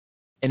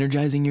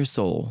energizing your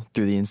soul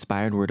through the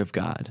inspired Word of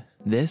God.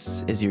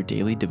 This is your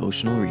daily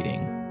devotional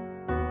reading.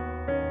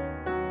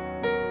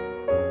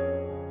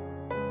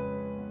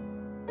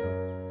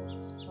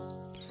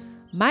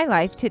 My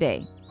Life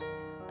Today,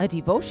 a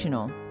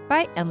devotional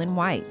by Ellen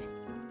White.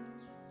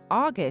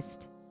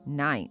 August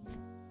 9th.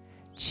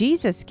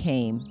 Jesus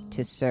came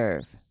to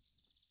serve.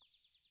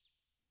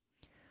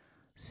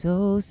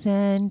 So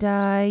send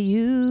I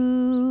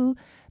you,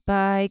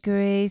 by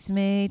grace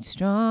made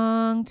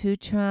strong to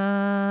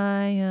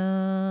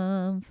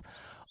triumph,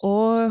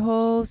 o'er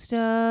host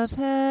of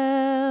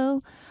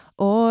hell,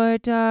 o'er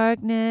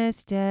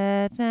darkness,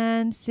 death,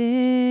 and sin,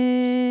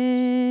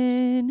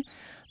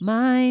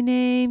 my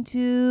name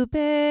to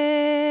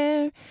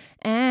bear,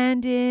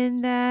 and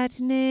in that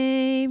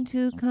name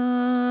to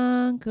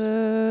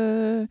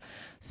conquer.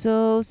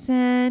 So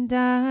send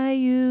I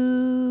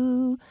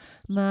you,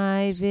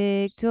 my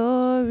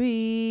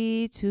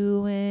victory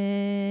to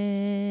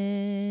win.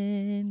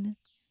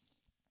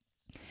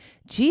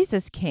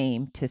 Jesus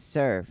came to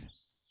serve.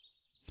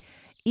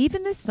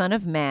 Even the Son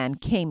of Man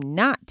came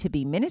not to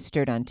be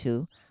ministered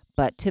unto,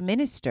 but to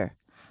minister.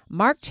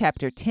 Mark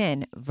chapter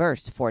 10,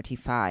 verse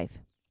 45.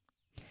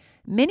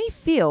 Many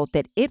feel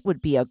that it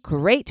would be a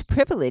great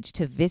privilege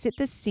to visit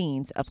the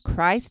scenes of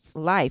Christ's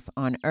life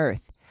on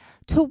earth,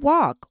 to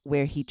walk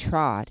where he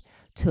trod,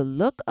 to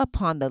look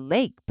upon the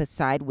lake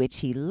beside which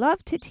he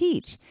loved to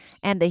teach,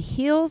 and the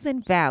hills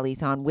and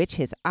valleys on which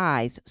his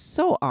eyes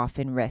so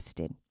often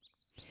rested.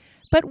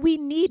 But we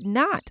need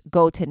not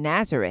go to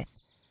Nazareth,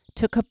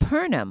 to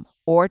Capernaum,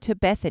 or to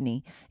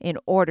Bethany in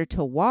order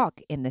to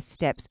walk in the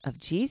steps of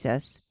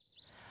Jesus.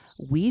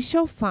 We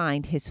shall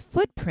find his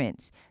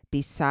footprints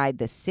beside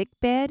the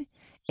sickbed,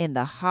 in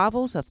the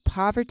hovels of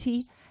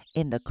poverty,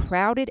 in the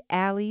crowded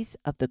alleys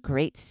of the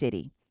great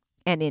city,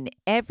 and in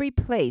every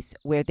place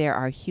where there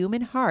are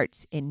human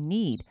hearts in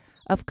need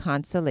of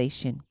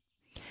consolation.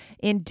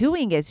 In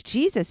doing as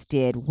Jesus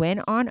did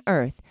when on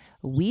earth,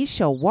 we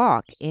shall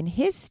walk in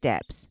his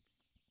steps.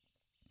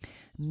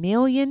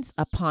 Millions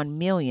upon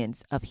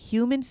millions of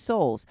human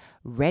souls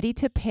ready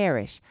to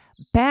perish,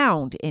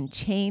 bound in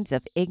chains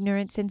of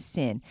ignorance and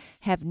sin,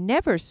 have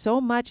never so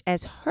much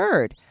as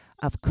heard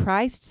of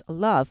Christ's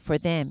love for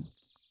them.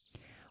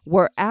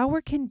 Were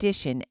our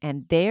condition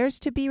and theirs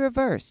to be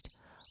reversed,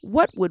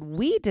 what would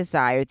we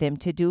desire them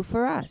to do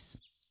for us?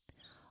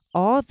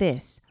 All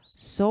this,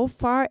 so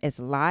far as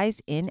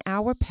lies in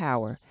our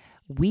power,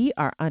 we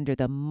are under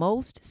the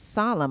most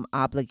solemn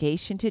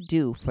obligation to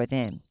do for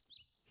them.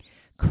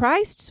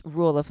 Christ's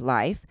rule of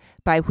life,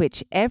 by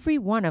which every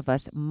one of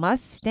us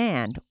must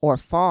stand or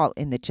fall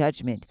in the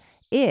judgment,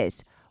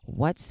 is,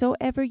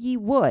 whatsoever ye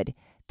would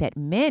that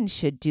men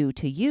should do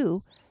to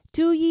you,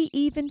 do ye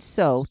even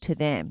so to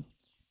them.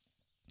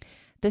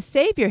 The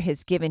Savior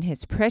has given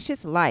his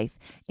precious life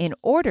in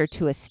order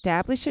to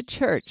establish a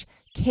church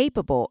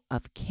capable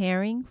of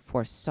caring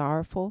for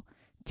sorrowful,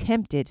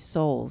 tempted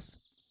souls.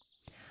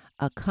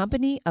 A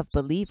company of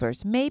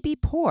believers may be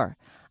poor,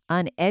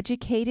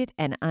 uneducated,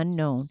 and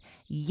unknown,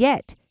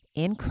 yet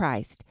in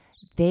Christ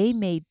they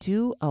may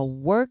do a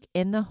work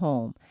in the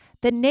home,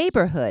 the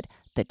neighborhood,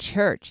 the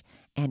church,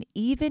 and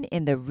even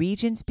in the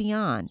regions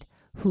beyond,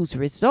 whose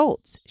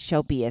results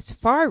shall be as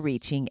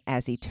far-reaching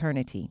as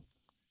eternity.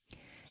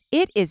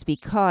 It is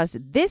because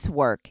this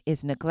work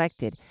is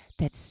neglected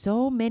that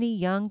so many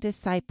young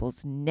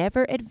disciples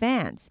never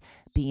advance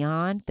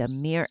beyond the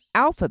mere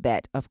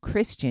alphabet of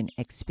Christian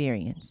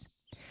experience.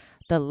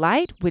 The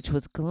light which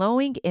was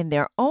glowing in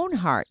their own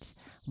hearts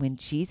when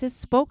Jesus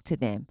spoke to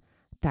them,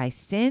 "Thy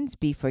sins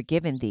be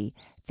forgiven thee,"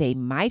 they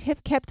might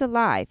have kept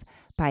alive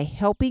by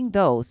helping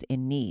those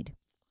in need.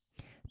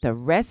 The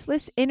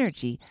restless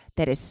energy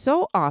that is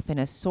so often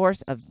a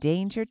source of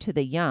danger to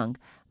the young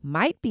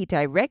might be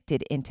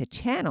directed into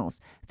channels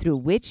through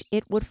which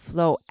it would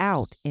flow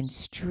out in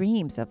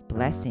streams of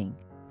blessing.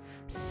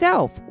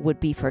 Self would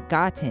be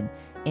forgotten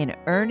in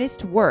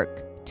earnest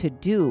work to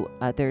do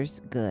others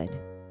good.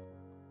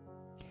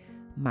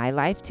 My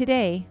Life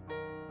Today,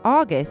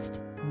 August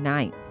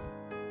 9th.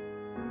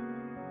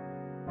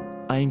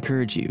 I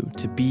encourage you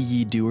to be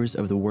ye doers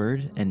of the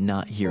word and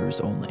not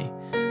hearers only.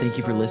 Thank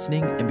you for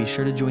listening, and be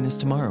sure to join us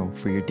tomorrow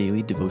for your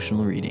daily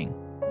devotional reading.